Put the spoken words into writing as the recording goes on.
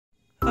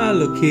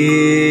Hello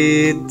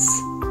kids,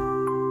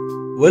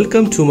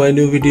 welcome to my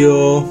new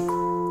video.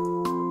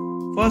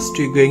 First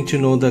we're going to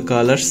know the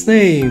color's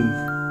name.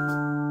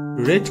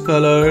 Red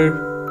color,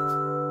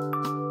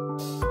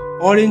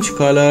 orange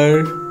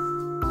color,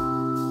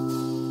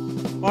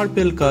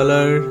 purple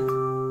color,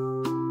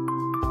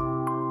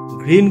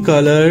 green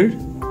color,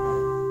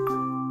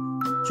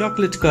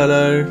 chocolate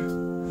color,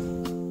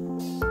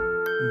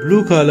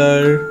 blue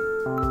color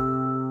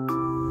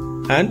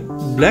and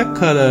black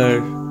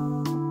color.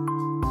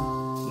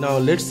 Now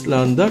let's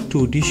learn the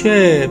 2D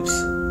shapes: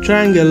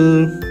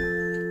 triangle,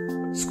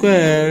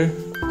 square,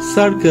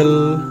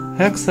 circle,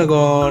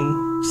 hexagon,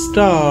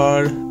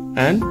 star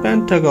and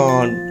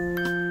pentagon.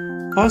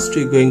 First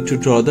we're going to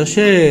draw the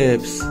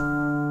shapes.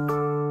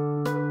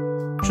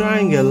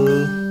 Triangle,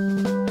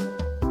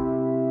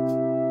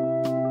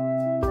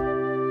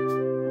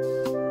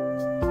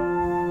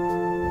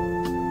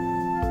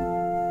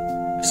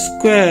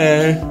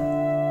 square,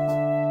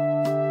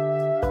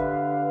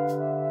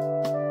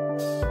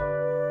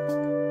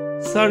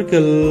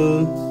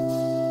 circle,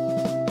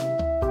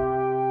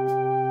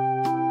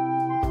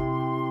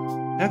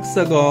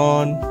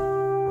 hexagon,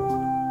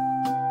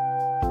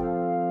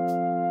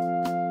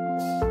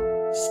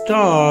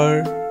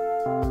 star,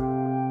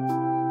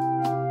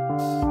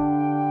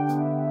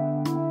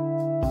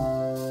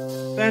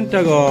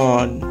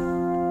 pentagon.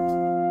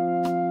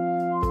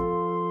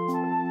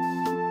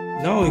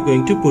 Now we're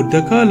going to put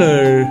the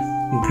color.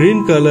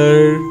 Green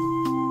color,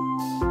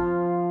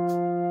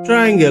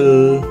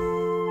 triangle,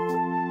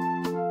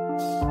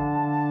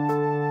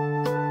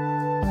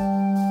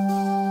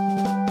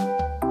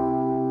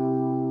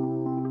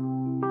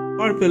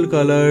 purple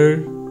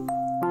color,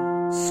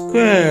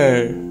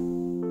 square,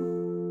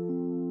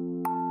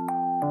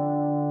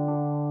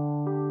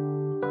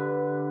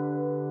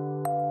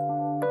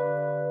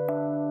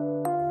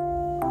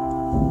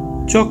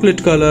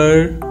 chocolate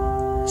color,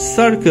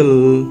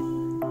 circle,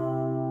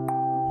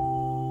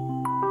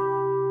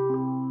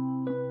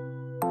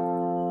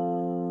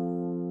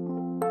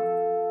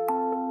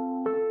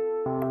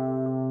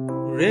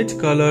 red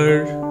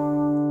color,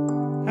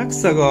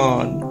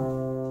 hexagon,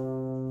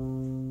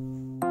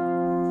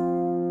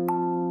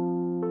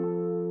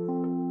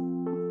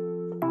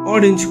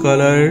 orange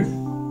color,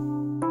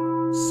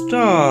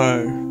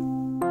 star,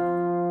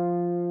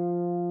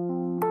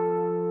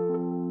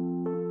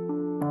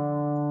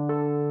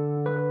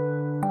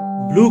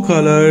 blue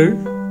color,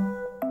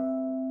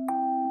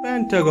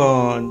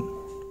 pentagon.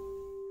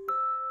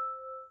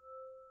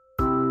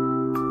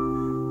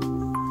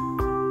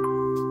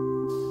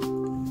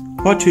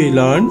 What we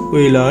learn?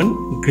 We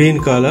learn green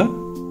color,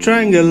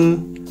 triangle,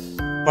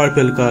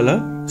 purple color,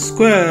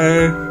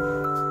 square,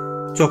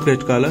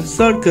 chocolate color,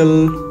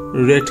 circle,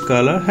 red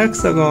color,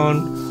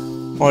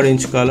 hexagon,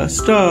 orange color,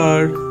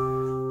 star,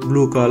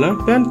 blue color,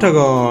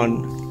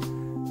 pentagon.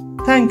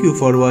 Thank you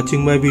for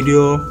watching my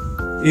video.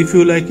 If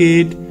you like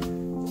it,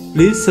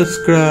 please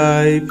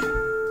subscribe.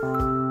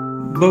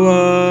 Bye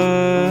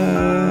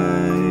bye.